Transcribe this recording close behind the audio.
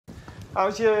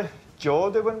How's your jaw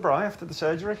doing, Brian, after the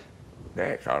surgery? Yeah,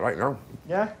 it's all right now.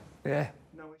 Yeah? Yeah.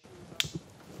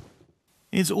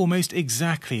 It's almost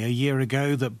exactly a year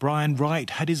ago that Brian Wright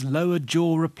had his lower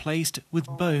jaw replaced with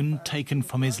bone taken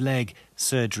from his leg.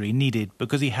 Surgery needed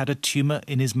because he had a tumour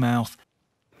in his mouth.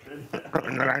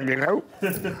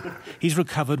 He's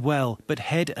recovered well, but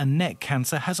head and neck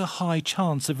cancer has a high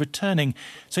chance of returning,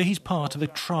 so he's part of a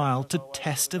trial to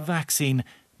test a vaccine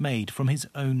made from his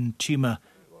own tumour.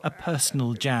 A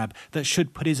personal jab that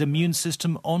should put his immune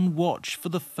system on watch for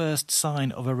the first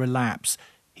sign of a relapse.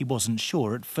 He wasn't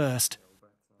sure at first.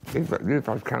 You've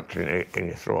had cancer in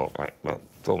your throat, like, well,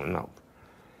 something up,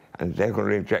 and they're going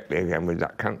to inject you again with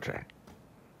that cancer.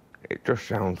 It just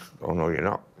sounds, oh no, you're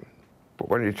not. But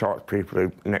when you talk to people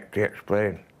who next to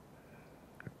explain,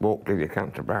 it won't give you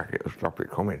cancer back, it'll stop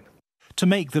it coming. To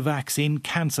make the vaccine,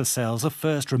 cancer cells are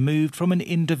first removed from an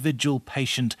individual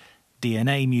patient.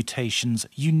 DNA mutations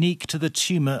unique to the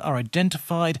tumour are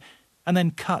identified and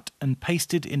then cut and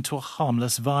pasted into a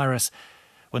harmless virus.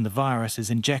 When the virus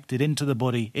is injected into the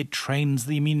body, it trains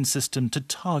the immune system to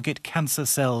target cancer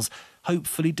cells,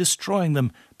 hopefully destroying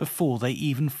them before they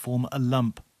even form a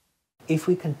lump. If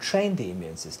we can train the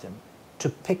immune system to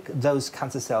pick those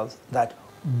cancer cells that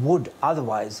would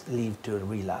otherwise lead to a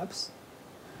relapse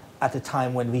at a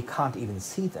time when we can't even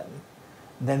see them,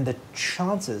 then the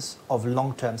chances of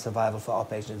long-term survival for our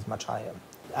patients is much higher.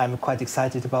 I'm quite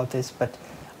excited about this, but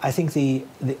I think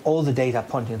all the data are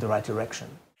pointing in the right direction.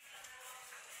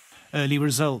 Early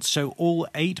results show all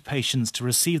 8 patients to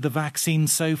receive the vaccine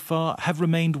so far have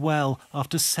remained well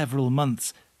after several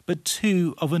months, but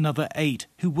 2 of another 8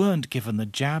 who weren't given the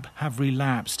jab have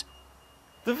relapsed.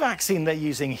 The vaccine they're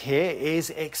using here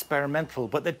is experimental,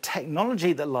 but the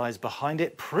technology that lies behind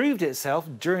it proved itself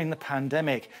during the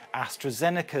pandemic.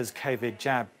 AstraZeneca's Covid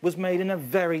jab was made in a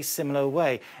very similar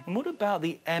way. And what about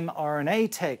the mRNA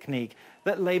technique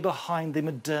that lay behind the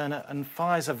Moderna and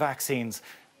Pfizer vaccines?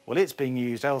 Well, it's being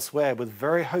used elsewhere with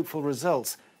very hopeful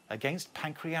results against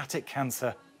pancreatic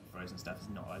cancer.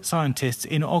 Scientists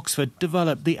in Oxford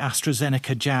developed the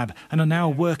AstraZeneca jab and are now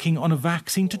working on a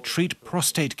vaccine to treat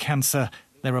prostate cancer.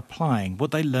 They're applying what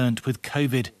they learned with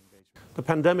Covid. The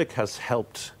pandemic has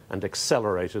helped and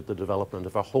accelerated the development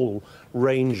of a whole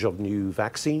range of new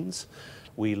vaccines.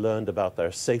 We learned about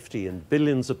their safety in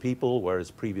billions of people,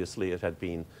 whereas previously it had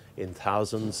been in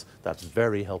thousands. That's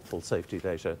very helpful safety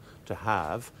data to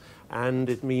have. And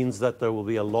it means that there will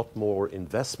be a lot more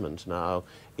investment now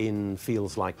in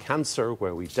fields like cancer,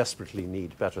 where we desperately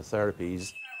need better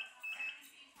therapies.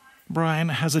 Brian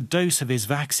has a dose of his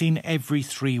vaccine every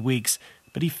 3 weeks,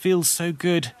 but he feels so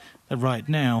good that right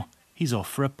now he's off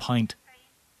for a pint.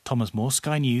 Thomas Moore,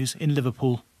 Sky News in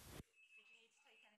Liverpool.